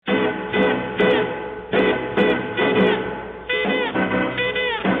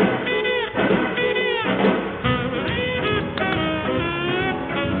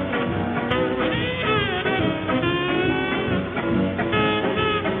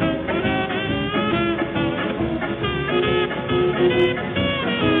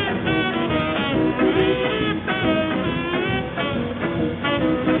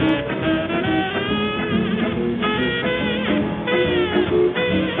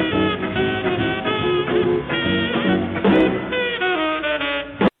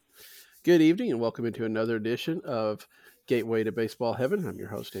Good evening and welcome into another edition of Gateway to Baseball Heaven. I'm your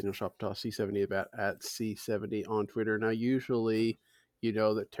host, Daniel Shoptaw, C70 about at C70 on Twitter. Now, usually, you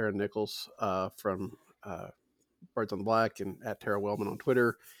know that Tara Nichols from Birds on the Black and at Tara Wellman on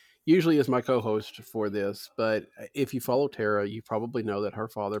Twitter usually is my co host for this. But if you follow Tara, you probably know that her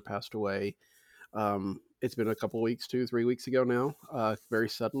father passed away. It's been a couple weeks, 2, 3 weeks ago now, very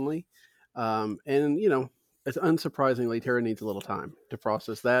suddenly. And it's unsurprisingly, Tara needs a little time to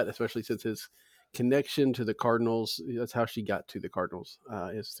process that, especially since his connection to the Cardinals, that's how she got to the Cardinals,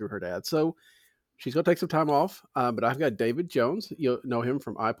 is through her dad. So she's going to take some time off. But I've got David Jones. You'll know him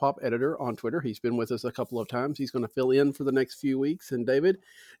from iPop Editor on Twitter. He's been with us a couple of times. He's going to fill in for the next few weeks. And David,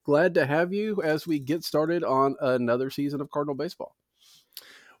 glad to have you as we get started on another season of Cardinal baseball.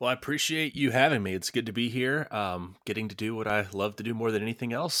 Well, I appreciate you having me. It's good to be here, getting to do what I love to do more than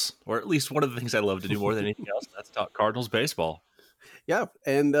anything else, or at least one of the things I love to do more than anything else. That's talk Cardinals baseball. Yeah,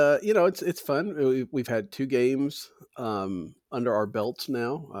 and it's fun. We've had two games under our belts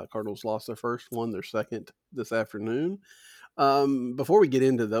now. Cardinals lost their first one, their second this afternoon. Before we get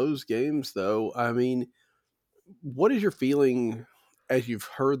into those games, though, I mean, what is your feeling as you've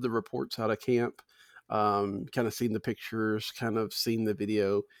heard the reports out of camp, kind of seen the pictures, kind of seen the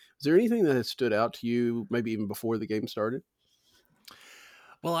video? Is there anything that has stood out to you, maybe even before the game started?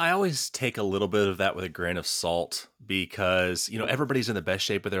 Well, I always take a little bit of that with a grain of salt because, everybody's in the best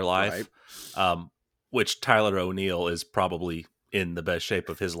shape of their Right. life, um, which Tyler O'Neill is probably in the best shape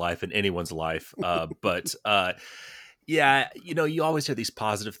of his life in anyone's life. Yeah, you always hear these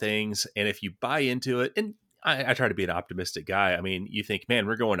positive things. And if you buy into it, and I try to be an optimistic guy. I mean, you think, man,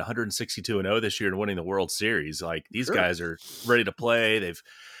 we're going 162-0 this year and winning the World Series. Like these Sure. guys are ready to play.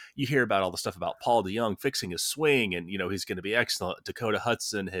 You hear about all the stuff about Paul DeJong fixing his swing and, he's going to be excellent. Dakota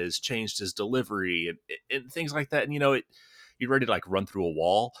Hudson has changed his delivery and things like that. And, you're ready to like run through a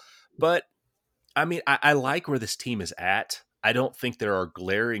wall. But I mean, I like where this team is at. I don't think there are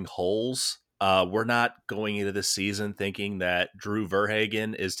glaring holes. We're not going into this season thinking that Drew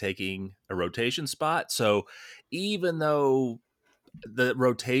Verhagen is taking a rotation spot. So even though the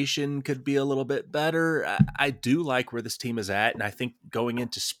rotation could be a little bit better, I do like where this team is at. And I think going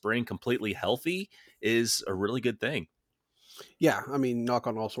into spring completely healthy is a really good thing. Yeah, I mean, knock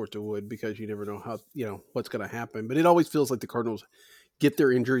on all sorts of wood because you never know how what's going to happen. But it always feels like the Cardinals get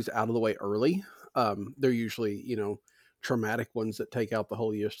their injuries out of the way early. They're usually traumatic ones that take out the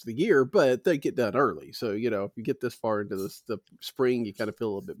whole rest of the year, but they get done early. So if you get this far into the spring, you kind of feel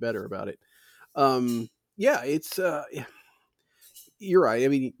a little bit better about it. Yeah, it's you're right. I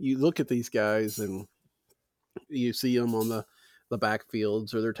mean, you look at these guys and you see them on the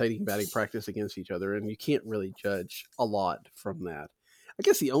backfields or they're taking batting practice against each other, and you can't really judge a lot from that. I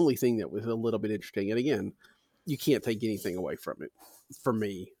guess the only thing that was a little bit interesting, and again, you can't take anything away from it for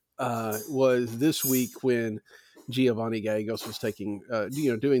me, was this week when Giovanni Gallegos was taking,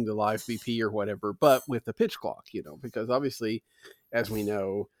 doing the live BP or whatever, but with the pitch clock, because obviously, as we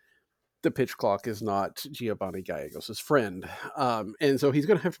know, the pitch clock is not Giovanni Gallegos' friend. And so he's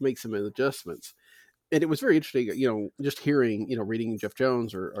going to have to make some adjustments. And it was very interesting, just hearing, reading Jeff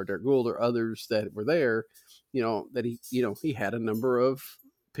Jones or Derek Gould or others that were there, that he had a number of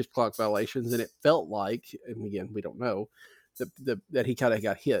pitch clock violations, and it felt like, and again, we don't know, that he kind of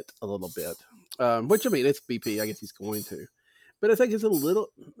got hit a little bit. Which I mean, it's BP. I guess he's going to, but I think it's a little.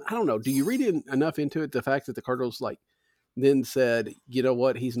 I don't know. Do you read enough into it? The fact that the Cardinals then said, you know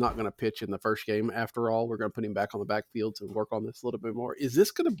what, he's not going to pitch in the first game after all. We're going to put him back on the backfields and work on this a little bit more. Is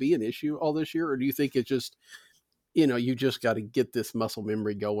this going to be an issue all this year, or do you think it's just, you just got to get this muscle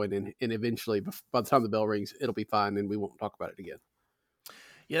memory going, and eventually, by the time the bell rings, it'll be fine, and we won't talk about it again?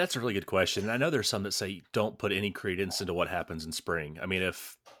 Yeah, that's a really good question. And I know there's some that say don't put any credence into what happens in spring. I mean,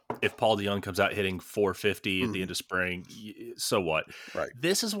 if Paul DeJong comes out hitting 450 at the end of spring, so what? Right.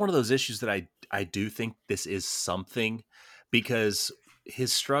 This is one of those issues that I do think this is something because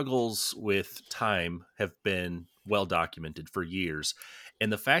his struggles with time have been well documented for years.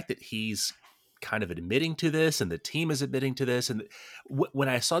 And the fact that he's kind of admitting to this and the team is admitting to this. And when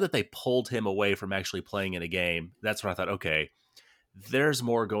I saw that they pulled him away from actually playing in a game, that's when I thought, okay, there's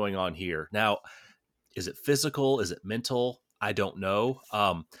more going on here. Now, is it physical? Is it mental? I don't know.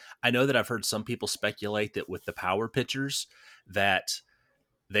 I know that I've heard some people speculate that with the power pitchers that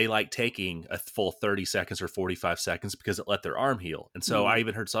they like taking a full 30 seconds or 45 seconds because it let their arm heal. And so I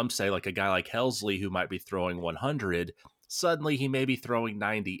even heard some say like a guy like Helsley who might be throwing 100, suddenly he may be throwing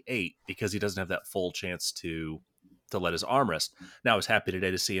 98 because he doesn't have that full chance to let his arm rest. Now, I was happy today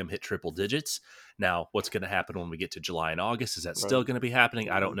to see him hit triple digits. Now, what's going to happen when we get to July and August? Is that Right. still going to be happening?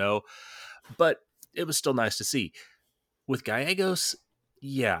 I don't know. But it was still nice to see. With Gallegos,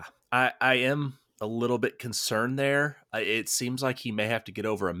 yeah, I am a little bit concerned there. It seems like he may have to get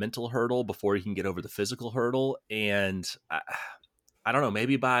over a mental hurdle before he can get over the physical hurdle. And I don't know,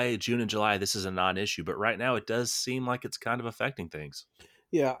 maybe by June and July, this is a non issue. But right now, it does seem like it's kind of affecting things.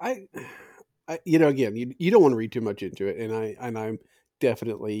 Yeah, again, you don't want to read too much into it, and I'm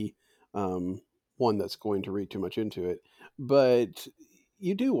definitely one that's going to read too much into it. But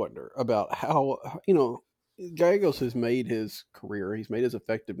you do wonder about how Gallegos has made his career, he's made his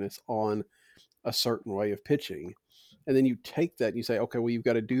effectiveness on a certain way of pitching, and then you take that and you say, okay, well, you've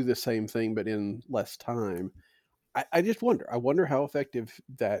got to do the same thing but in less time. I just wonder. I wonder how effective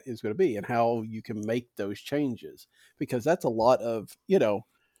that is going to be and how you can make those changes because that's a lot of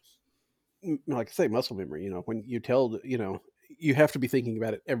like I say, muscle memory. When you you have to be thinking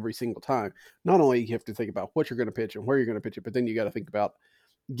about it every single time. Not only you have to think about what you're going to pitch and where you're going to pitch it, but then you got to think about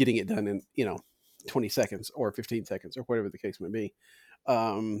getting it done in 20 seconds or 15 seconds or whatever the case may be.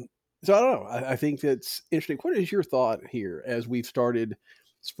 Um, so I don't know. I think that's interesting. What is your thought here as we've started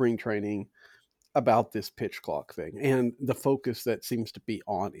spring training about this pitch clock thing and the focus that seems to be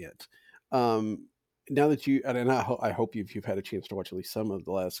on it? Now that I hope you've had a chance to watch at least some of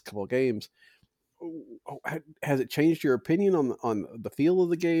the last couple of games. Has it changed your opinion on the feel of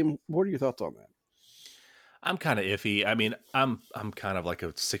the game? What are your thoughts on that? I'm kind of iffy. I mean, I'm kind of like a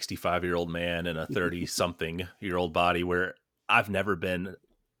 65-year-old man in a 30-something-year-old body where I've never been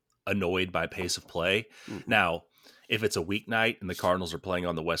annoyed by pace of play. Mm-hmm. Now, if it's a weeknight and the Cardinals are playing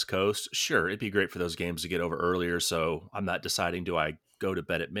on the West Coast, sure, it'd be great for those games to get over earlier. So I'm not deciding, do I go to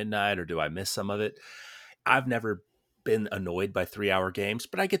bed at midnight or do I miss some of it? I've never been annoyed by 3-hour games,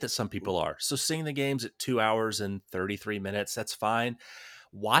 but I get that some people are. So seeing the games at 2 hours and 33 minutes, that's fine.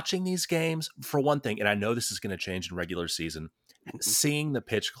 Watching these games, for one thing, and I know this is going to change in regular season, Mm-hmm. seeing the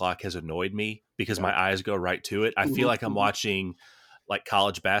pitch clock has annoyed me because Yeah. my eyes go right to it. I feel like I'm Mm-hmm. watching like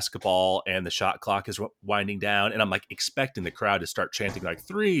college basketball and the shot clock is winding down and I'm like expecting the crowd to start chanting like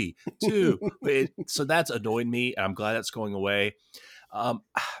 3, 2. So that's annoyed me. And I'm glad that's going away. Um,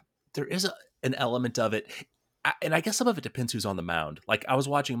 there is an element of it. And I guess some of it depends who's on the mound. Like I was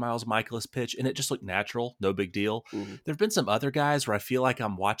watching Miles Michaelis pitch and it just looked natural, no big deal. Mm-hmm. There have been some other guys where I feel like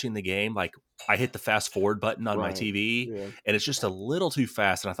I'm watching the game, like I hit the fast forward button on my Right. TV Yeah. and it's just a little too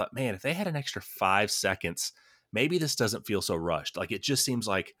fast. And I thought, man, if they had an extra 5 seconds, maybe this doesn't feel so rushed. Like it just seems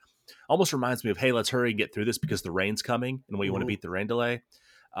like almost reminds me of, hey, let's hurry and get through this because the rain's coming and we want to Mm-hmm. beat the rain delay.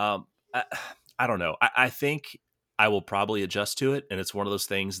 Um, I, I don't know. I think I will probably adjust to it. And it's one of those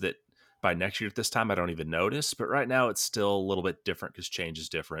things that by next year at this time, I don't even notice. But right now, it's still a little bit different because change is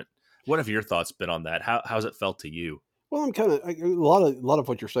different. What have your thoughts been on that? How's it felt to you? Well, I'm kind of a lot of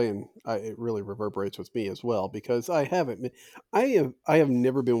what you're saying. It really reverberates with me as well because I have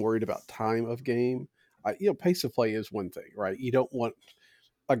never been worried about time of game. Pace of play is one thing, right? You don't want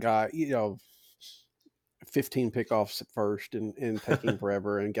a guy, 15 pickoffs at first and taking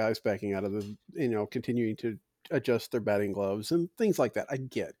forever and guys backing out of continuing to adjust their batting gloves and things like that. I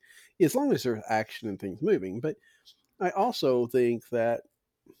get as long as there's action and things moving. But I also think it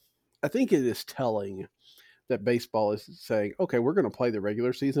is telling that baseball is saying, okay, we're going to play the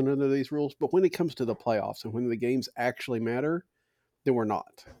regular season under these rules, but when it comes to the playoffs and when the games actually matter, then we're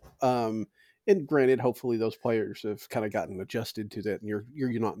not. And granted, hopefully those players have kind of gotten adjusted to that, and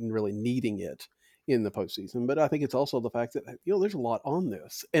you're not really needing it in the postseason. But I think it's also the fact that there's a lot on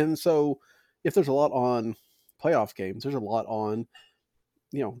this, and so if there's a lot on playoff games, there's a lot on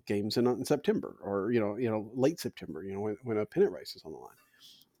games in September or late September, when a pennant race is on the line.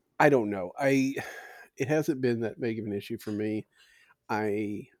 I don't know. It hasn't been that big of an issue for me.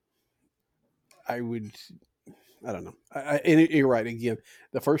 I I would I don't know. You're right. Again,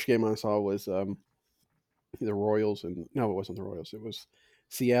 the first game I saw was the Royals, and no, it wasn't the Royals. It was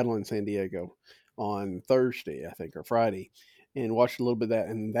Seattle and San Diego on Thursday, I think, or Friday, and watched a little bit of that.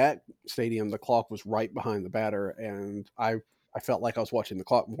 And that stadium, the clock was right behind the batter, and I felt like I was watching the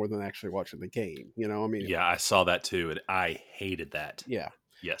clock more than actually watching the game. I mean, Yeah, I saw that too, and I hated that. yeah.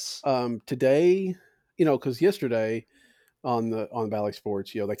 Yes. Today, because yesterday on Valley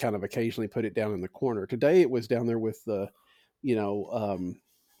Sports, they kind of occasionally put it down in the corner. Today it was down there with the, you know,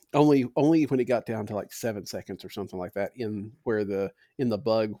 only when it got down to like 7 seconds or something like that in the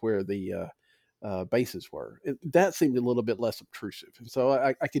bug where the bases were. That seemed a little bit less obtrusive, and so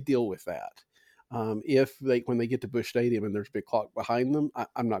I could deal with that. If when they get to Busch Stadium and there's a big clock behind them,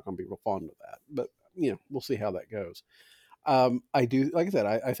 I'm not going to be real fond of that. But we'll see how that goes. I do, like I said,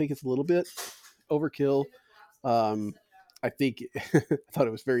 I think it's a little bit overkill. Um, I think I thought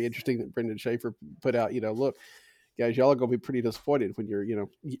it was very interesting that Brendan Schaefer put out, look, guys, y'all are going to be pretty disappointed when you're,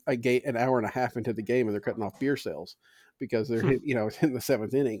 an hour and a half into the game and they're cutting off beer sales because they're, in the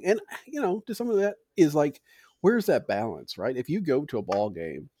seventh inning. And, to some of that is like, where's that balance, right? If you go to a ball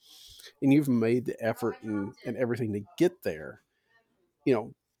game and you've made the effort and everything to get there, you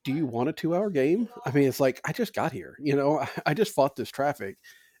know, do you want a 2 hour game? I mean, it's like, I just got here, I just fought this traffic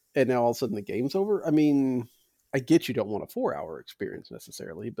and now all of a sudden the game's over. I mean, I get you don't want a 4 hour experience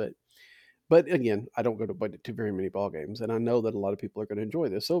necessarily, but again, I don't go to very many ball games, and I know that a lot of people are going to enjoy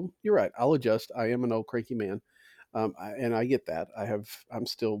this. So you're right. I'll adjust. I am an old cranky man, and I get that. I'm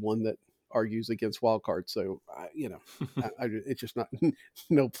still one that argues against wild cards. So it's just not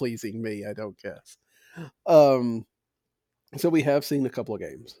no pleasing me. I don't guess. Um, so we have seen a couple of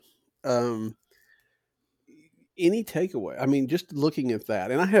games. Um, any takeaway? I mean, just looking at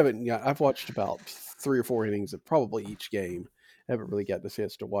that, and I haven't. Yeah, I've watched about 3 or 4 innings of probably each game. I haven't really gotten a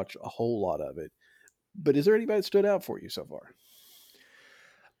chance to watch a whole lot of it. But is there anybody that stood out for you so far?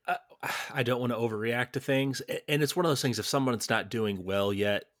 Uh, I don't want to overreact to things. And it's one of those things, if someone's not doing well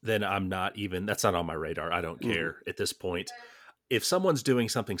yet, then that's not on my radar. I don't Mm-hmm. care at this point. If someone's doing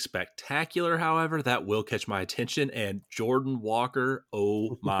something spectacular, however, that will catch my attention. And Jordan Walker,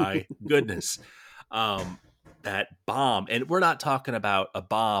 oh my goodness. Um, that bomb. And we're not talking about a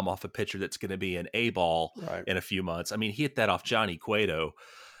bomb off a pitcher that's going to be an A ball Right. in a few months. I mean, he hit that off Johnny Cueto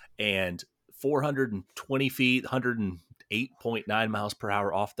and 420 feet, 108.9 miles per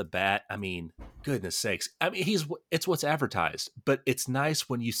hour off the bat. I mean, goodness sakes. I mean, it's what's advertised, but it's nice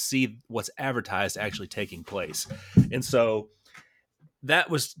when you see what's advertised actually taking place. And so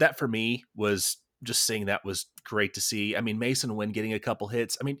that for me was just saying that was great to see. I mean, Mason Wynn getting a couple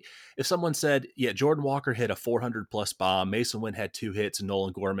hits. I mean, if someone said, yeah, Jordan Walker hit a 400 plus bomb, Mason Wynn had 2 hits, and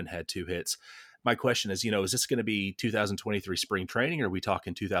Nolan Gorman had 2 hits. My question is, is this going to be 2023 spring training or are we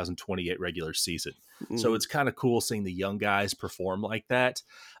talking 2028 regular season? So Mm-hmm. it's kind of cool seeing the young guys perform like that.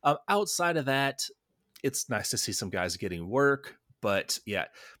 Outside of that, it's nice to see some guys getting work, but yeah,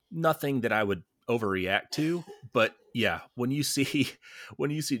 nothing that I would overreact to. But yeah, when you see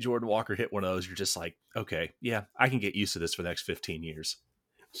Jordan Walker hit one of those, you're just like, okay, yeah, I can get used to this for the next 15 years.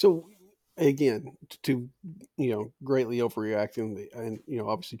 So again, to greatly overreacting, and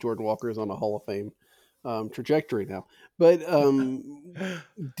obviously Jordan Walker is on a Hall of Fame trajectory now. But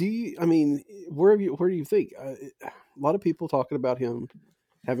do you? I mean, where do you think? A lot of people talking about him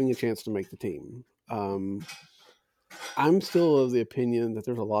having a chance to make the team. I'm still of the opinion that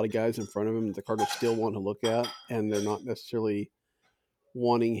there's a lot of guys in front of him that the Cardinals still want to look at, and they're not necessarily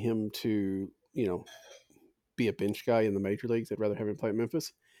wanting him to, be a bench guy in the major leagues. They'd rather have him play at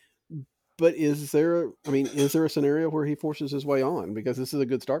Memphis. But is there a scenario where he forces his way on? Because this is a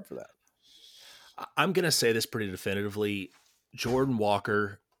good start for that. I'm going to say this pretty definitively. Jordan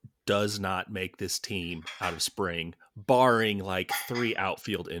Walker does not make this team out of spring, barring like 3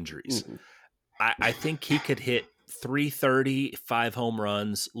 outfield injuries. Mm-hmm. I think he could hit 330, 5 home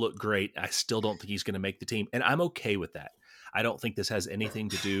runs, look great. I still don't think he's going to make the team, and I'm okay with that. I don't think this has anything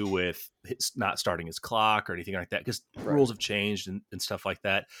to do with his not starting his clock or anything like that because Right. rules have changed and stuff like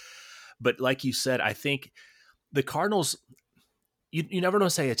that. But like you said, I think the Cardinals, you never know,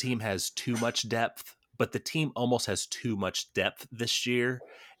 say a team has too much depth, but the team almost has too much depth this year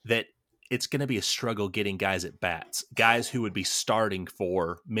that it's going to be a struggle getting guys at bats. Guys who would be starting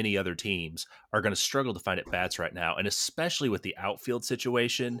for many other teams are going to struggle to find at bats right now. And especially with the outfield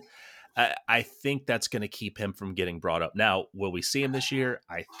situation, I think that's going to keep him from getting brought up. Now, will we see him this year?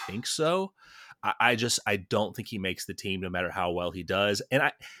 I think so. I don't think he makes the team no matter how well he does.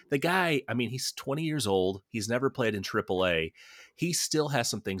 And the guy, I mean, he's 20 years old. He's never played in AAA. He still has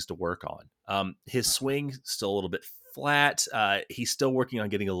some things to work on. His swing still a little bit flat. He's still working on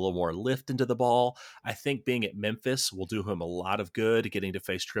getting a little more lift into the ball. I think being at Memphis will do him a lot of good, getting to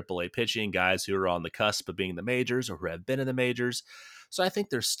face AAA pitching, guys who are on the cusp of being in the majors or who have been in the majors. So I think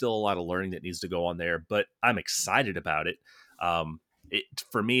there's still a lot of learning that needs to go on there, but I'm excited about it.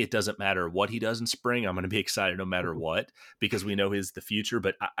 For me, it doesn't matter what he does in spring. I'm going to be excited no matter what because we know he's the future.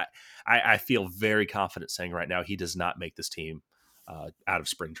 But I feel very confident saying right now he does not make this team out of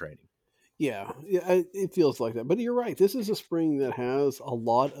spring training. Yeah, it feels like that. But you're right. This is a spring that has a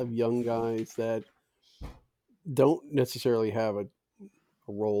lot of young guys that don't necessarily have a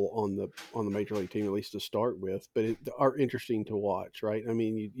role on the major league team, at least to start with, but are interesting to watch. Right? I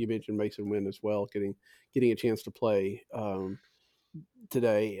mean, you mentioned Mason Wynn as well, getting a chance to play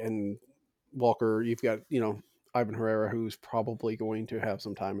today, and Walker. You've got Ivan Herrera, who's probably going to have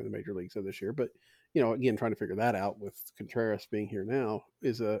some time in the major leagues this year, but again, trying to figure that out with Contreras being here now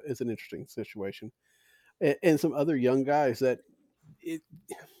is an interesting situation, and some other young guys that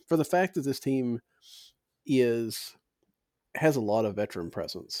for the fact that this team is has a lot of veteran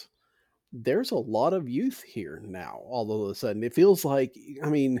presence. There's a lot of youth here now. All of a sudden, it feels like.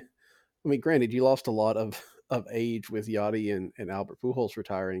 Granted, you lost a lot of age with Yachty and Albert Pujols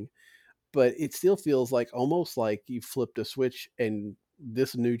retiring, but it still feels like almost like you flipped a switch and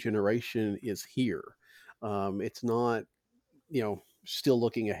this new generation is here. It's not, still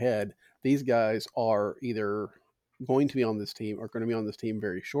looking ahead. These guys are either going to be on this team or going to be on this team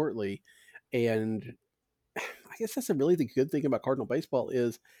very shortly. And I guess that's a really the good thing about Cardinal baseball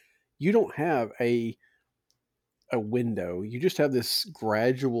is you don't have a window. You just have this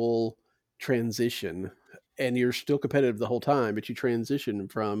gradual transition, and you're still competitive the whole time, but you transition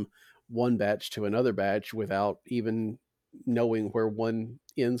from one batch to another batch without even knowing where one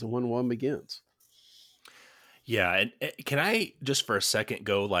ends and when one begins. Yeah, and can I just for a second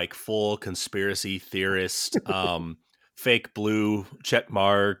go like full conspiracy theorist, fake blue check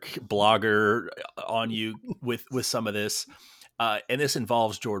mark blogger on you with some of this, and this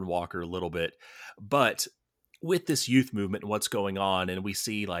involves Jordan Walker a little bit, but with this youth movement and what's going on, and we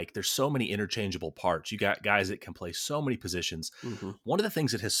see like there's so many interchangeable parts. You got guys that can play so many positions. Mm-hmm. One of the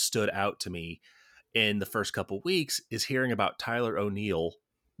things that has stood out to me in the first couple of weeks is hearing about Tyler O'Neill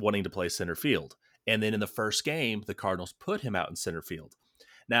wanting to play center field. And then in the first game, the Cardinals put him out in center field.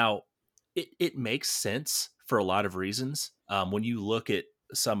 Now, it makes sense for a lot of reasons. When you look at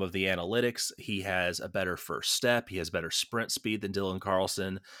some of the analytics, he has a better first step. He has better sprint speed than Dylan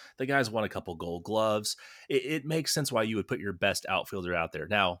Carlson. The guy's won a couple gold gloves. It makes sense why you would put your best outfielder out there.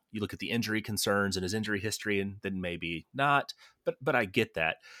 Now, you look at the injury concerns and his injury history, and then maybe not, but I get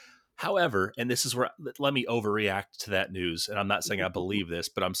that. However, and this is where let me overreact to that news. And I'm not saying I believe this,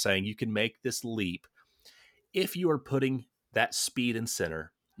 but I'm saying you can make this leap if you are putting that speed in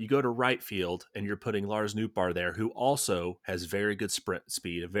center. You go to right field and you're putting Lars Nootbaar there, who also has very good sprint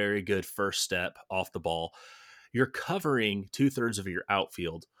speed, a very good first step off the ball. You're covering 2/3 of your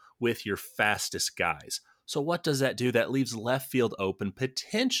outfield with your fastest guys. So what does that do? That leaves left field open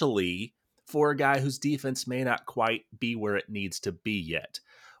potentially for a guy whose defense may not quite be where it needs to be yet,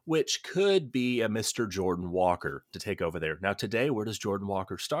 which could be a Mr. Jordan Walker to take over there. Now, today, where does Jordan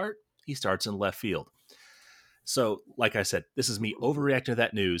Walker start? He starts in left field. So, like I said, this is me overreacting to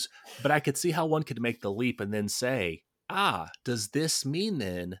that news, but I could see how one could make the leap and then say, does this mean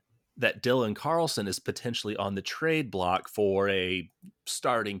then that Dylan Carlson is potentially on the trade block for a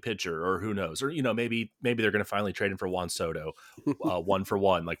starting pitcher, or who knows? Or, maybe they're going to finally trade him for Juan Soto,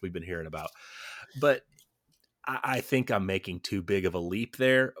 1-for-1, like we've been hearing about. But I think I'm making too big of a leap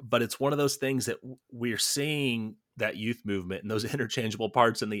there, but it's one of those things that we're seeing that youth movement and those interchangeable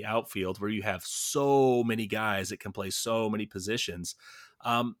parts in the outfield where you have so many guys that can play so many positions.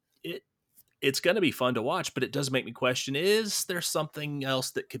 Um, it it's going to be fun to watch, but it does make me question: is there something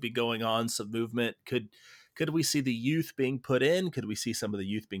else that could be going on? Some movement could we see the youth being put in? Could we see some of the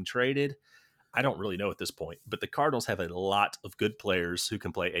youth being traded? I don't really know at this point, but the Cardinals have a lot of good players who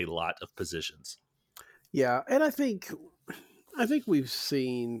can play a lot of positions. Yeah, and I think we've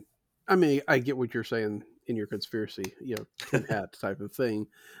seen. I mean, I get what you're saying in your conspiracy, tin hat type of thing,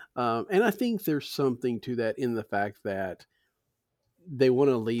 and I think there's something to that in the fact that they want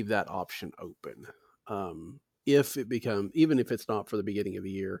to leave that option open. If it becomes, even if it's not for the beginning of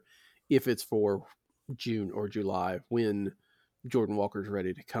the year, if it's for June or July when Jordan Walker's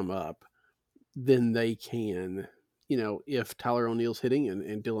ready to come up, then they can, if Tyler O'Neill's hitting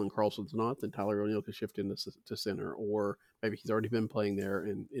and Dylan Carlson's not, then Tyler O'Neill can shift into to center, or maybe he's already been playing there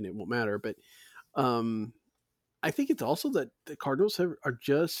and it won't matter. But um, I think it's also that the Cardinals are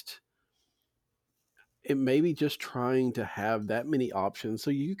just, it may be just trying to have that many options so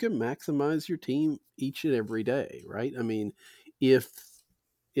you can maximize your team each and every day, right? I mean, if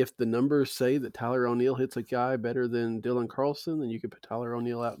if the numbers say that Tyler O'Neill hits a guy better than Dylan Carlson, then you could put Tyler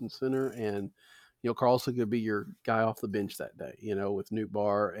O'Neill out in center, and Carlson could be your guy off the bench that day. With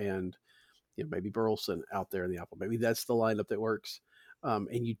Nootbaar and maybe Burleson out there in the apple. Maybe that's the lineup that works,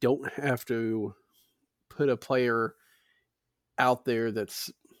 and you don't have to put a player out there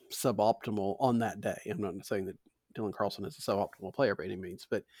that's suboptimal on that day. I'm not saying that Dylan Carlson is a suboptimal player by any means,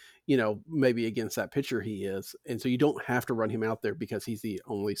 but maybe against that pitcher he is, and so you don't have to run him out there because he's the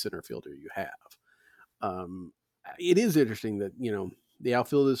only center fielder you have. Um, it is interesting that the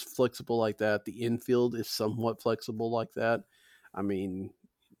outfield is flexible like that. The infield is somewhat flexible like that. I mean,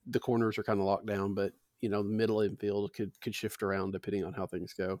 the corners are kind of locked down, but the middle infield could shift around depending on how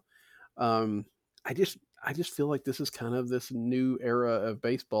things go. Um, I just feel like this is kind of this new era of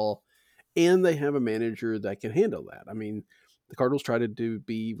baseball, and they have a manager that can handle that. I mean, the Cardinals tried to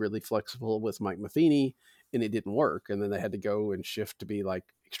be really flexible with Mike Matheny, and it didn't work. And then they had to go and shift to be like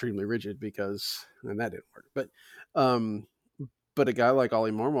extremely rigid because, and that didn't work. Um, but a guy like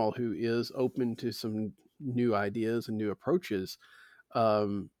Ollie Marmol who is open to some new ideas and new approaches,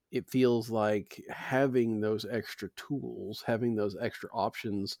 it feels like having those extra tools, having those extra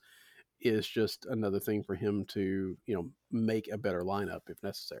options is just another thing for him to, make a better lineup if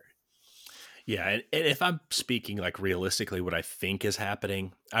necessary. Yeah, and if I'm speaking like realistically, what I think is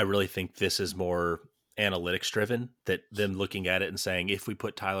happening, I really think this is more analytics driven. That them looking at it and saying, if we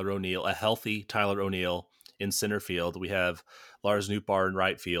put Tyler O'Neill, a healthy Tyler O'Neill in center field, we have Lars Nootbaar in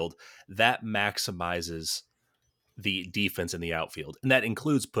right field, that maximizes the defense in the outfield, and that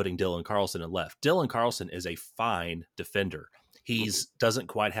includes putting Dylan Carlson in left. Dylan Carlson is a fine defender. Mhm. He's doesn't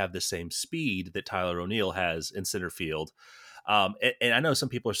quite have the same speed that Tyler O'Neill has in center field. And I know some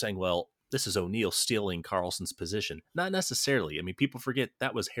people are saying, well, this is O'Neill stealing Carlson's position. Not necessarily. I mean, people forget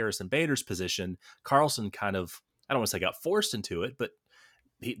that was Harrison Bader's position. Carlson kind of, I don't want to say got forced into it, but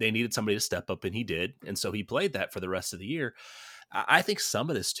they needed somebody to step up, and he did. And so he played that for the rest of the year. I think some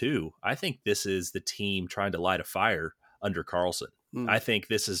of this too. I think this is the team trying to light a fire under Carlson. Mm. I think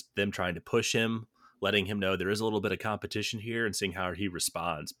this is them trying to push him, letting him know there is a little bit of competition here and seeing how he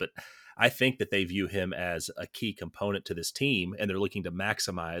responds. But I think that they view him as a key component to this team and they're looking to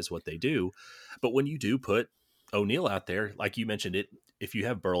maximize what they do. But when you do put O'Neill out there, like you mentioned it, if you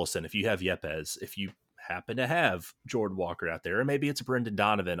have Burleson, if you have Yepes, if you happen to have Jordan Walker out there, or maybe it's Brendan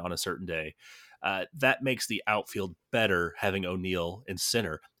Donovan on a certain day, that makes the outfield better having O'Neill in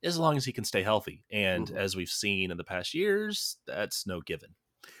center as long as he can stay healthy. And Mhm. as we've seen in the past years, that's no given.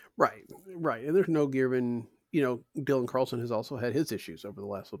 Right, right. And there's no given, Dylan Carlson has also had his issues over the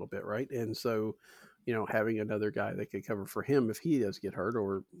last little bit, right? And so, having another guy that could cover for him if he does get hurt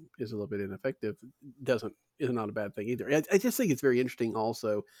or is a little bit ineffective doesn't is not a bad thing either. I just think it's very interesting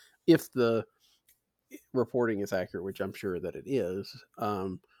also if the reporting is accurate, which I'm sure that it is,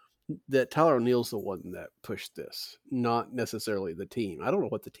 that Tyler O'Neill's the one that pushed this, not necessarily the team. I don't know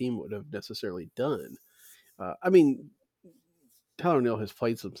what the team would have necessarily done. I mean, Tyler O'Neill has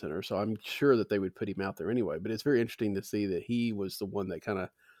played some center, so I'm sure that they would put him out there anyway. But it's very interesting to see that he was the one that kind of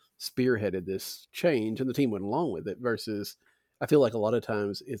spearheaded this change, and the team went along with it. Versus, I feel like a lot of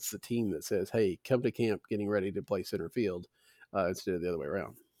times it's the team that says, "Hey, come to camp, getting ready to play center field," instead of the other way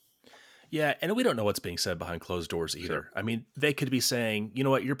around. Yeah, and we don't know what's being said behind closed doors Sure. either. I mean, they could be saying, you know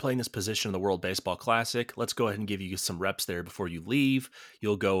what, you're playing this position in the World Baseball Classic. Let's go ahead and give you some reps there before you leave.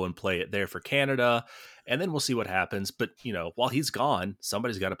 You'll go and play it there for Canada, and then we'll see what happens. But, while he's gone,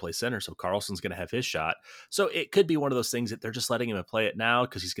 somebody's got to play center, so Carlson's going to have his shot. So it could be one of those things that they're just letting him play it now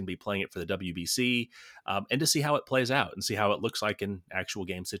because he's going to be playing it for the WBC, and to see how it plays out and see how it looks like in actual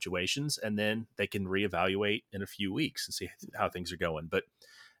game situations. And then they can reevaluate in a few weeks and see how things are going. But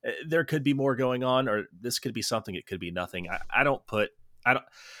there could be more going on, or this could be something, it could be nothing. I don't,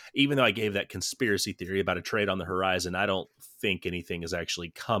 even though I gave that conspiracy theory about a trade on the horizon, I don't think anything is actually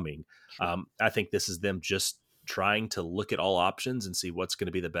coming. Sure. I think this is them just trying to look at all options and see what's going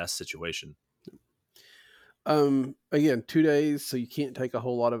to be the best situation. Again, 2 days, so you can't take a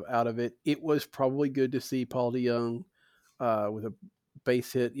whole lot out of it. It was probably good to see Paul DeYoung with a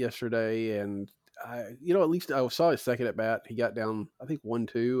base hit yesterday, and at least I saw his second at bat. He got down, I think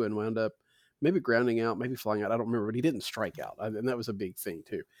 1-2, and wound up maybe grounding out, maybe flying out. I don't remember, but he didn't strike out, and that was a big thing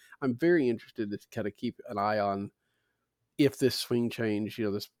too. I'm very interested to kind of keep an eye on if this swing change,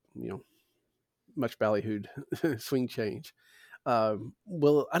 this much ballyhooed swing change.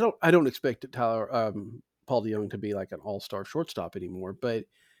 Well, I don't expect Paul DeYoung to be like an all-star shortstop anymore, but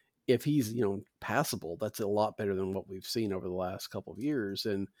if he's passable, that's a lot better than what we've seen over the last couple of years.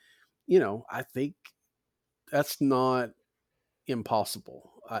 And I think that's not impossible.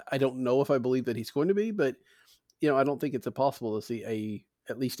 I don't know if I believe that he's going to be, but I don't think it's impossible to see a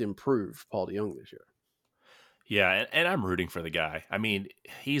at least improved Paul DeYoung this year. Yeah, and I'm rooting for the guy. I mean,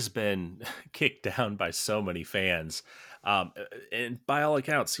 he's been kicked down by so many fans. And by all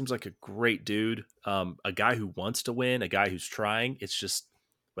accounts, seems like a great dude, a guy who wants to win, a guy who's trying. It's just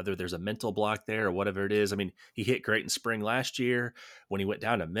whether there's a mental block there or whatever it is. I mean, he hit great in spring last year. When he went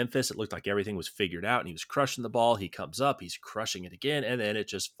down to Memphis, it looked like everything was figured out and he was crushing the ball. He comes up, he's crushing it again, and then it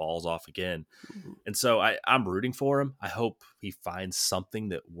just falls off again. Mhm. And so I'm rooting for him. I hope he finds something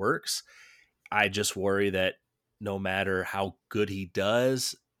that works. I just worry that no matter how good he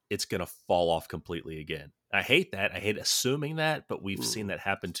does, it's going to fall off completely again. I hate that. I hate assuming that, but we've seen Mhm. that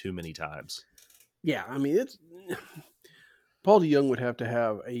happen too many times. Yeah, I mean it's Paul DeYoung would have to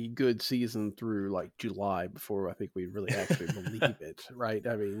have a good season through like July before I think we really actually believe it, right?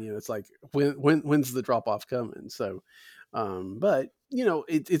 I mean, it's like when's the drop off coming? So, but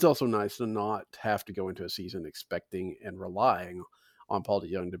it's also nice to not have to go into a season expecting and relying on Paul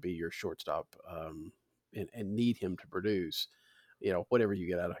DeJong to be your shortstop, and need him to produce, whatever you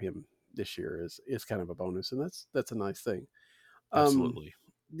get out of him this year is kind of a bonus, and that's a nice thing. Um, Absolutely.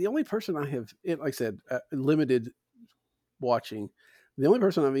 the only person I have, like I said, limited watching. The only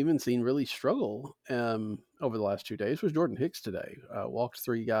person I've even seen really struggle over the last 2 days was Jordan Hicks today. Walked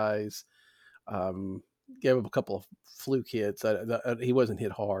three guys, um, gave up a couple of fluke hits. He wasn't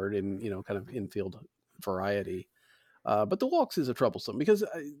hit hard, and kind of infield variety. But the walks is a troublesome because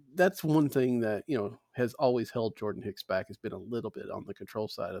that's one thing that has always held Jordan Hicks back, has been a little bit on the control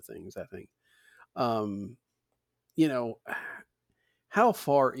side of things. I think. Um, you know, how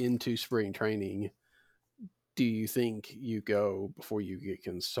far into spring training do you think you go before you get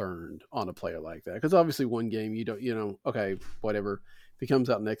concerned on a player like that? Because obviously, one game you don't, okay, whatever. If he comes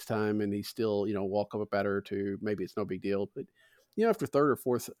out next time and he's still, walk up a batter or two, maybe it's no big deal. But after third or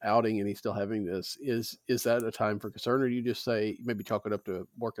fourth outing and he's still having this, is that a time for concern, or do you just say maybe chalk it up to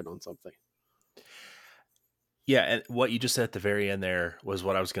working on something? Yeah, and what you just said at the very end there was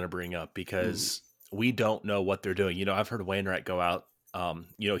what I was going to bring up Mm, because we don't know what they're doing. I've heard Wainwright go out.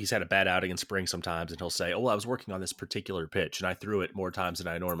 He's had a bad outing in spring sometimes, and he'll say, "Oh, well, I was working on this particular pitch, and I threw it more times than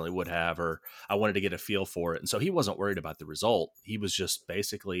I normally would have, or I wanted to get a feel for it." And so he wasn't worried about the result. He was just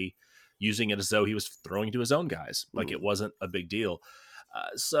basically using it as though he was throwing to his own guys, like it mm, wasn't a big deal.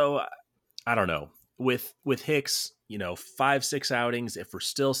 So I don't know. With Hicks, 5, 6 outings. If we're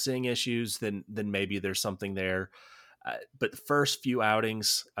still seeing issues, then maybe there's something there. But the first few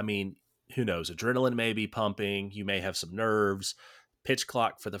outings, I mean, who knows? Adrenaline may be pumping. You may have some nerves. Pitch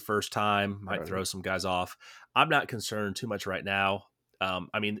clock for the first time might right. throw some guys off. I'm not concerned too much right now.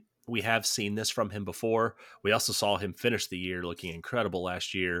 I mean, we have seen this from him before. We also saw him finish the year looking incredible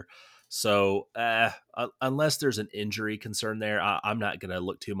last year. So, unless there's an injury concern there, I'm not going to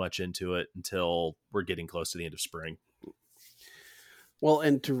look too much into it until we're getting close to the end of spring. Well,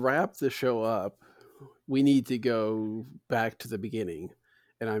 and to wrap the show up, we need to go back to the beginning,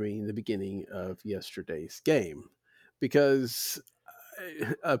 and I mean the beginning of yesterday's game, because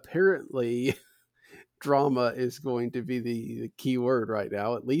apparently drama is going to be the key word right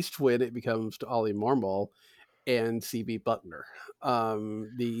now, at least when it becomes to Ollie Marmol and CB Buckner,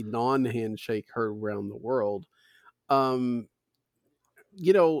 the non-handshake heard around the world. Um,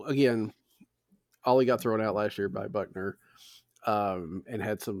 again, Ollie got thrown out last year by Buckner, and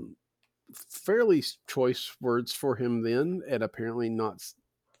had some fairly choice words for him then, and apparently not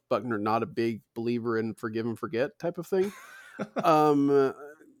Buckner, not a big believer in forgive and forget type of thing. Um,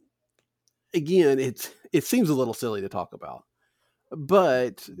 Again, it seems a little silly to talk about,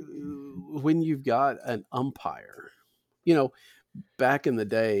 but when you've got an umpire, you know, back in the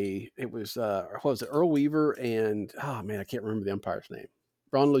day, it was what was it, Earl Weaver and oh man, I can't remember the umpire's name,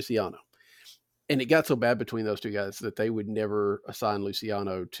 Ron Luciano, and it got so bad between those two guys that they would never assign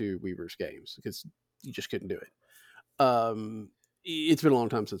Luciano to Weaver's games because you just couldn't do it. It's been a long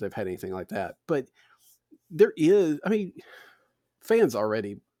time since they've had anything like that, but there is, I mean, fans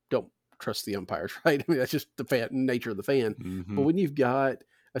already don't trust the umpires, right? I mean, that's just the nature of the fan. But Hmm. when you've got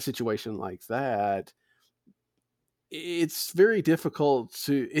a situation like that, it's very difficult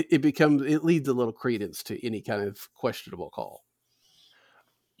to, it leads a little credence to any kind of questionable call.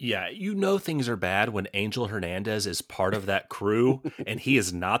 Yeah, things are bad when Angel Hernandez is part of that crew and he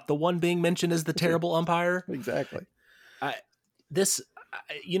is not the one being mentioned as the terrible umpire. Exactly. I this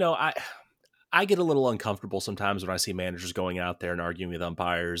you know, I get a little uncomfortable sometimes when I see managers going out there and arguing with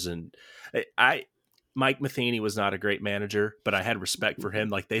umpires. And I Mike Matheny was not a great manager, but I had respect for him.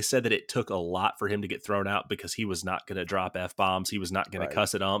 Like they said that it took a lot for him to get thrown out because he was not going to drop F bombs. He was not going to Right.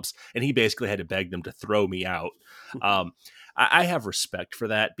 cuss at umps. And he basically had to beg them to throw me out. Um, I have respect for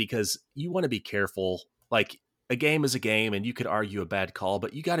that because you want to be careful. Like a game is a game and you could argue a bad call,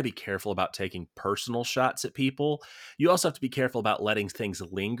 but you got to be careful about taking personal shots at people. You also have to be careful about letting things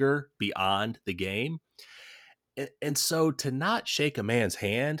linger beyond the game. And so to not shake a man's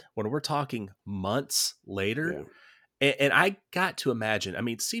hand when we're talking months later, Yeah. and I got to imagine, I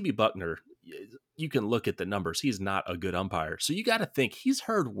mean, CB Buckner, you can look at the numbers. He's not a good umpire. So you got to think he's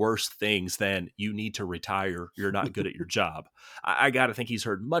heard worse things than you need to retire. You're not good at your job. I got to think he's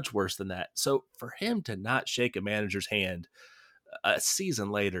heard much worse than that. So for him to not shake a manager's hand a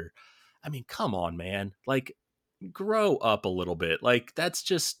season later, I mean, come on, man. Like, grow up a little bit. Like, that's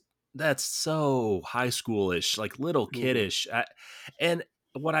so high schoolish, like little Mhm. kiddish. And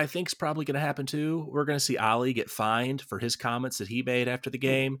what I think is probably going to happen too, we're going to see Ali get fined for his comments that he made after the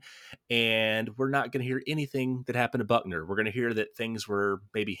game. And we're not going to hear anything that happened to Buckner. We're going to hear that things were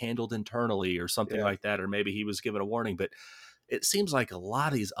maybe handled internally or something Yeah. like that, or maybe he was given a warning. But it seems like a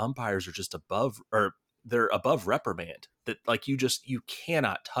lot of these umpires are just above or they're above reprimand, that like you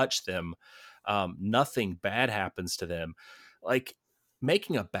cannot touch them. Nothing bad happens to them. Like,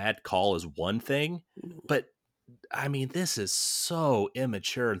 making a bad call is one thing, but I mean, this is so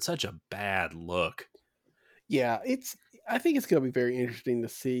immature and such a bad look. Yeah, I think it's going to be very interesting to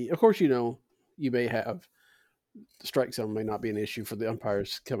see. Of course, you may have the strike zone may not be an issue for the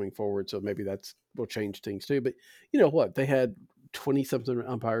umpires coming forward, so maybe that's will change things too. But you know what? They had 20 something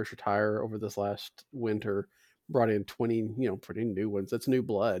umpires retire over this last winter, brought in 20, pretty new ones. That's new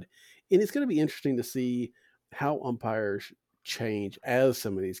blood. And it's going to be interesting to see how umpires change as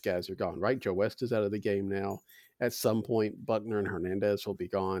some of these guys are gone, right? Joe West is out of the game now. At some point, Buckner and Hernandez will be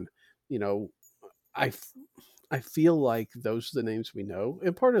gone. You know, I I feel like those are the names we know,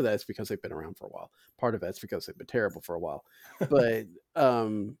 and part of that's because they've been around for a while. Part of that's because they've been terrible for a while. But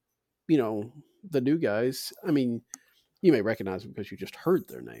um, you know, the new guys. I mean, you may recognize them because you just heard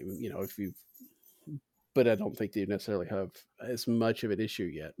their name. If you, but I don't think they necessarily have as much of an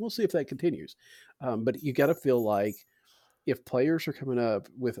issue yet. We'll see if that continues. But you got to feel like if players are coming up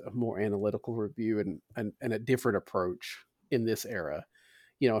with a more analytical review and a different approach in this era,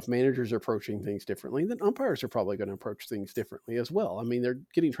 if managers are approaching things differently, then umpires are probably going to approach things differently as well. I mean, they're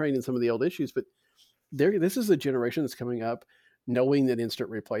getting trained in some of the old issues, but this is a generation that's coming up knowing that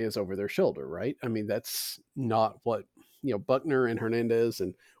instant replay is over their shoulder, right? I mean, that's not what, Buckner and Hernandez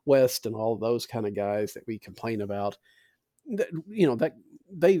and West and all of those kind of guys that we complain about, that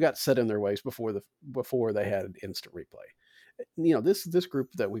they got set in their ways before they had instant replay. This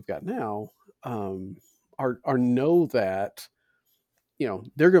group that we've got now are know that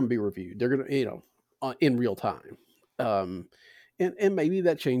they're going to be reviewed. They're going to, in real time. Um, and maybe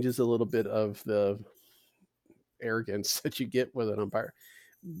that changes a little bit of the arrogance that you get with an umpire.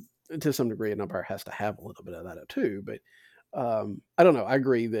 To some degree, an umpire has to have a little bit of that too. But I don't know. I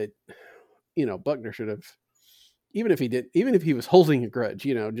agree that, Buckner should have, even if he was holding a grudge,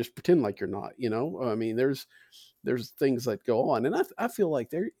 just pretend like you're not, I mean, there's things that go on. And I feel like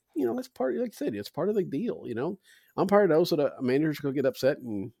that's part, like I said, it's part of the deal, Umpire knows that a manager's going to get upset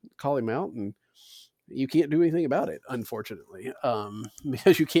and call him out, and you can't do anything about it, unfortunately,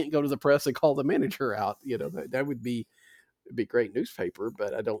 because you can't go to the press and call the manager out. That would be great newspaper,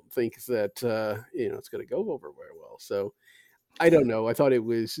 but I don't think that it's going to go over very well. So I don't know. I thought it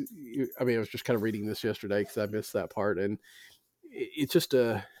was. I mean, I was just kind of reading this yesterday because I missed that part, and it's just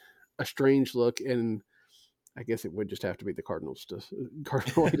a strange look. And I guess it would just have to be the Cardinals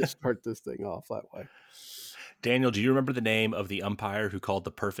Cardinal way to start this thing off that way. Daniel, do you remember the name of the umpire who called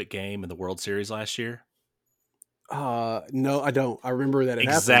the perfect game in the World Series last year? No, I don't. I remember that it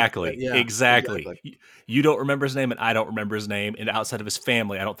Exactly. happened. Yeah, Exactly. exactly. You don't remember his name, and I don't remember his name. And outside of his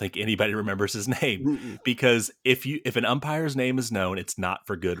family, I don't think anybody remembers his name. Mm-mm. Because if an umpire's name is known, it's not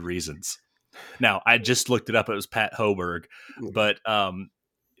for good reasons. Now, I just looked it up. It was Pat Hoberg. But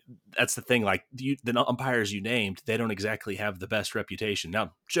that's the thing. Like, the umpires you named, they don't exactly have the best reputation.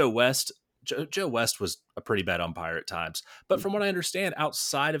 Now, Joe West was a pretty bad umpire at times. But from what I understand,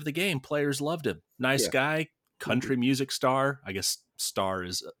 outside of the game, players loved him. Nice guy, country music star. I guess star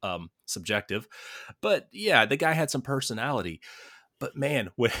is subjective. But yeah, the guy had some personality. But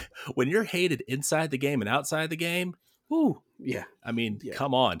man, when you're hated inside the game and outside the game, whoo, yeah. I mean,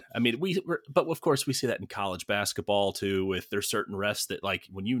 come on. I mean, but of course we see that in college basketball too, with there's certain refs that, like,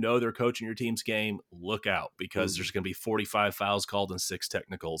 when they're coaching your team's game, look out, because there's going to be 45 fouls called and 6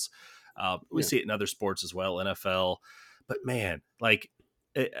 technicals. We see it in other sports as well, NFL. But man, like,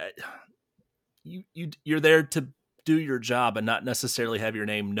 you're there to do your job and not necessarily have your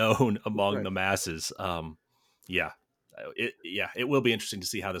name known among the masses. It will be interesting to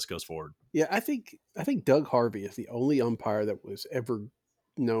see how this goes forward. Yeah, I think Doug Harvey is the only umpire that was ever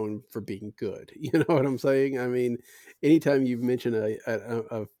known for being good. You know what I'm saying? I mean, anytime you mention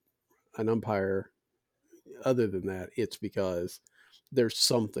an umpire other than that, it's because there's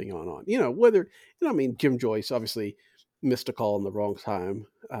something going on. I mean, Jim Joyce obviously missed a call in the wrong time,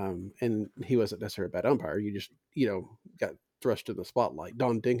 and he wasn't necessarily a bad umpire. You just got thrust in the spotlight.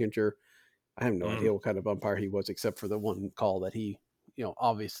 Don Dinkinger, I have no idea what kind of umpire he was, except for the one call that he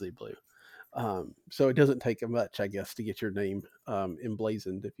obviously blew. So it doesn't take much, I guess, to get your name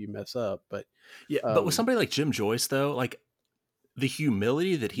emblazoned if you mess up. But but with somebody like Jim Joyce, though, like, the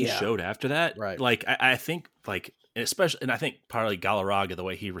humility that he showed after that, right? Like, I think, like, especially, and I think partly Galarraga, the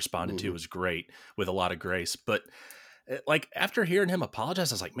way he responded to was great with a lot of grace. But like, after hearing him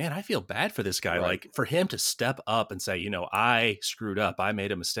apologize, I was like, man, I feel bad for this guy. Right. Like, for him to step up and say, I screwed up, I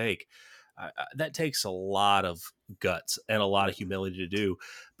made a mistake. that takes a lot of guts and a lot of humility to do.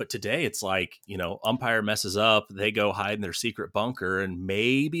 But today it's like, umpire messes up, they go hide in their secret bunker, and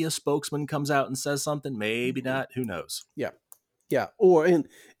maybe a spokesman comes out and says something, maybe not, who knows. Yeah. Yeah.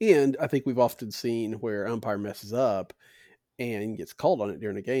 And I think we've often seen where umpire messes up and gets called on it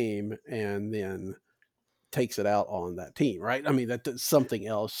during a game and then takes it out on that team, right? I mean, that's something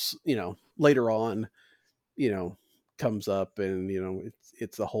else, later on, you know, comes up and,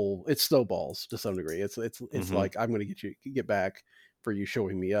 it's a whole, it snowballs to some degree. It's Hmm. like, I'm going to get back for you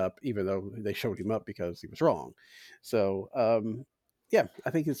showing me up, even though they showed him up because he was wrong. So, yeah, I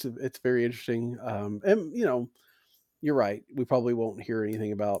think it's very interesting. And, you're right. We probably won't hear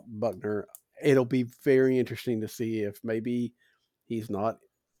anything about Buckner. It'll be very interesting to see if maybe he's not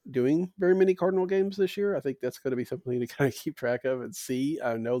doing very many Cardinal games this year. I think that's going to be something to kind of keep track of and see.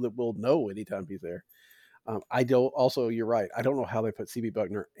 I know that we'll know anytime he's there. I don't. Also, you're right. I don't know how they put CB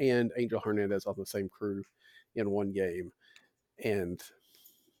Buckner and Angel Hernandez on the same crew in one game, and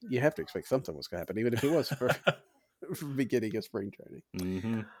you have to expect something was going to happen, even if it was for beginning of spring training.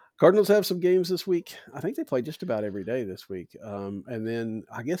 Hmm. Cardinals have some games this week. I think they play just about every day this week. And then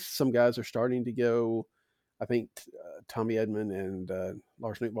I guess some guys are starting to go. I think Tommy Edman and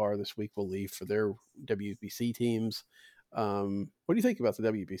Lars Nootbaar this week will leave for their WBC teams. What do you think about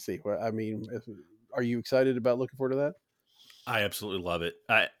the WBC? Well, I mean, are you excited about looking forward to that? I absolutely love it.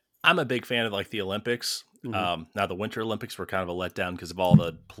 I'm a big fan of like the Olympics. Mm-hmm. Now the Winter Olympics were kind of a letdown because of all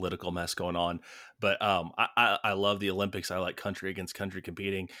the political mess going on, but I love the Olympics. I like country against country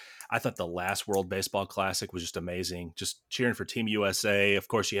competing. I thought the last World Baseball Classic was just amazing. Just cheering for Team USA. Of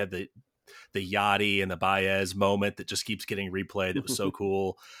course, you had the Yachty and the Baez moment that just keeps getting replayed. That was so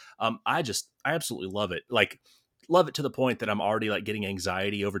cool. I absolutely love it. Like, love it to the point that I'm already like getting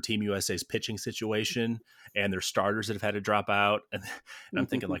anxiety over Team USA's pitching situation and their starters that have had to drop out. And I'm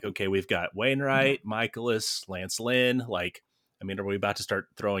thinking like, okay, we've got Wainwright, Michaelis, Lance Lynn. Like, I mean, are we about to start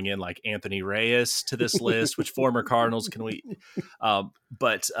throwing in like Anthony Reyes to this list? Which former Cardinals can we?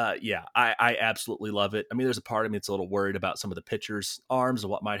 Yeah, I absolutely love it. I mean, there's a part of me that's a little worried about some of the pitchers' arms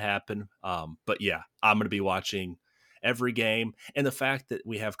and what might happen. But yeah, I'm going to be watching every game, and the fact that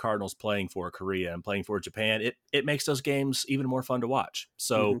we have Cardinals playing for Korea and playing for Japan, it makes those games even more fun to watch. Mm-hmm.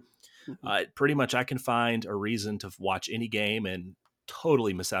 So Mm-hmm. pretty much I can find a reason to watch any game and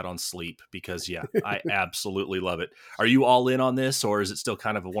totally miss out on sleep because yeah, I absolutely love it. Are you all in on this, or is it still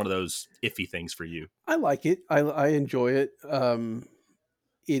kind of one of those iffy things for you? I like it. I enjoy it.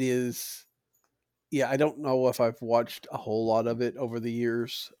 It is. Yeah, I don't know if I've watched a whole lot of it over the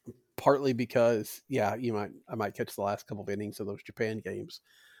years. Partly because, yeah, I might catch the last couple of innings of those Japan games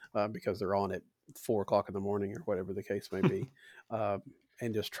because they're on at 4 o'clock in the morning or whatever the case may be, um,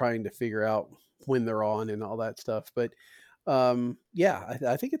 and just trying to figure out when they're on and all that stuff. But yeah, I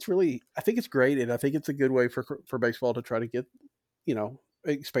think I think it's great, and I think it's a good way for baseball to try to get,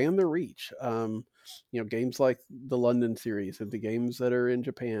 expand their reach. Games like the London series and the games that are in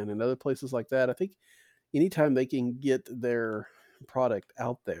Japan and other places like that. I think anytime they can get their product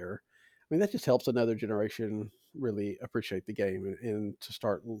out there, I mean, that just helps another generation really appreciate the game and to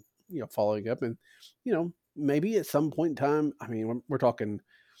start, following up. And, maybe at some point in time, I mean, we're talking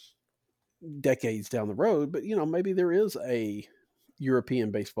decades down the road, but, maybe there is a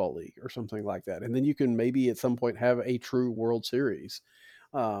European baseball league or something like that. And then you can maybe at some point have a true World Series.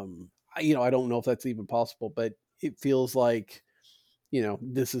 I don't know if that's even possible, but it feels like,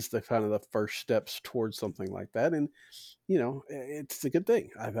 this is the kind of the first steps towards something like that. And, it's a good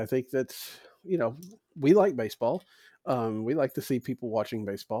thing. I think that's, we like baseball. We like to see people watching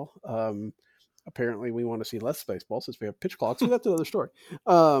baseball. Apparently we want to see less baseball since we have pitch clocks, so that's another story.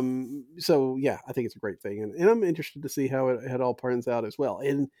 So yeah, I think it's a great thing. And I'm interested to see how it all turns out as well.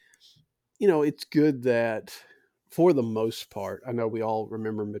 And, it's good that for the most part, I know we all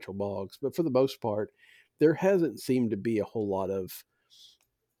remember Mitchell Boggs, but for the most part, there hasn't seemed to be a whole lot of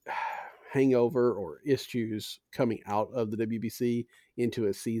hangover or issues coming out of the WBC into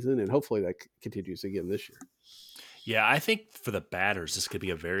a season, and hopefully that continues again this year. Yeah, I think for the batters, this could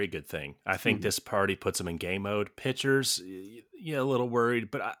be a very good thing. I think Mhm. this party puts them in game mode. Pitchers, yeah, a little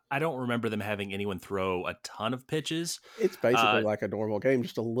worried, but I don't remember them having anyone throw a ton of pitches. It's basically Uh, like a normal game,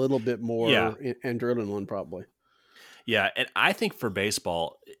 just a little bit yeah, more adrenaline, probably. yeah, and I think for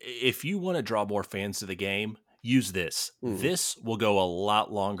baseball, if you want to draw more fans to the game, use this. Mhm. This will go a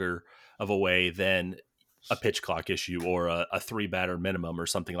lot longer of a way than a pitch clock issue or a three batter minimum or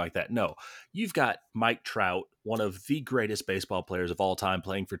something like that. No, you've got Mike Trout, one of the greatest baseball players of all time,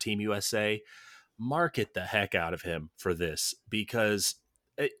 playing for Team USA. Market the heck out of him for this because,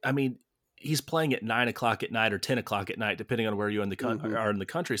 I mean, he's playing at 9 o'clock at night or 10 o'clock at night, depending on where you are in the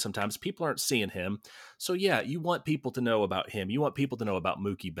country. Sometimes people aren't seeing him. So yeah, you want people to know about him. You want people to know about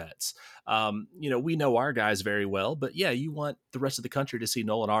Mookie Betts. We know our guys very well, but yeah, you want the rest of the country to see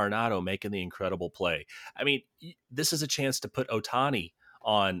Nolan Arenado making the incredible play. I mean, this is a chance to put Ohtani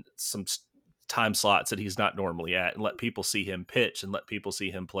on some time slots that he's not normally at and let people see him pitch and let people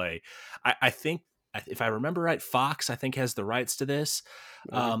see him play. I think, if I remember right, Fox, I think, has the rights to this.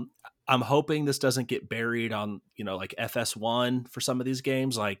 I'm hoping this doesn't get buried on, like FS1 for some of these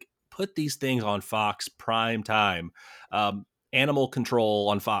games. Like, put these things on Fox prime time. Animal Control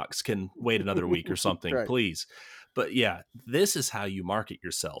on Fox can wait another week or something, Right. please. But yeah, this is how you market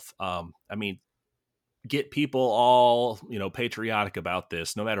yourself. Get people all, patriotic about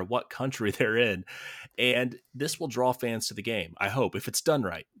this, no matter what country they're in. And this will draw fans to the game, I hope, if it's done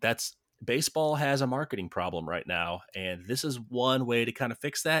right. Baseball has a marketing problem right now, and this is one way to kind of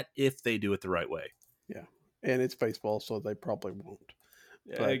fix that if they do it the right way. Yeah, and it's baseball, so they probably won't.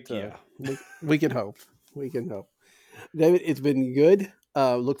 But yeah, we can hope. We can hope. David, it's been good.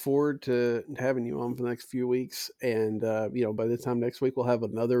 Look forward to having you on for the next few weeks, and by the time next week, we'll have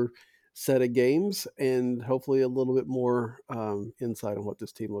another set of games and hopefully a little bit more insight on what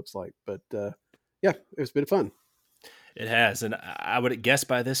this team looks like. But it's been fun. It has. And I would guess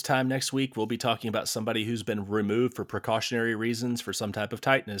by this time next week, we'll be talking about somebody who's been removed for precautionary reasons for some type of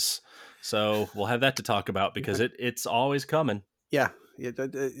tightness. So we'll have that to talk about because it's always coming. Yeah.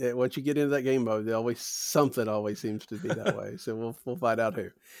 Once you get into that game mode, something always seems to be that way. So we'll find out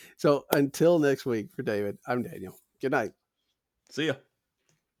who. So until next week, for David, I'm Daniel. Good night. See ya.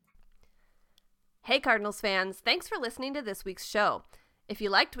 Hey, Cardinals fans. Thanks for listening to this week's show. If you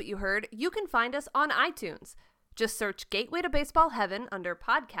liked what you heard, you can find us on iTunes. Just search Gateway to Baseball Heaven under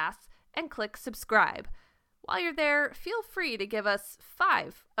podcasts and click subscribe. While you're there, feel free to give us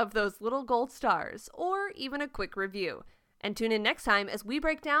 5 of those little gold stars or even a quick review. And tune in next time as we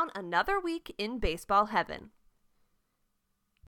break down another week in baseball heaven.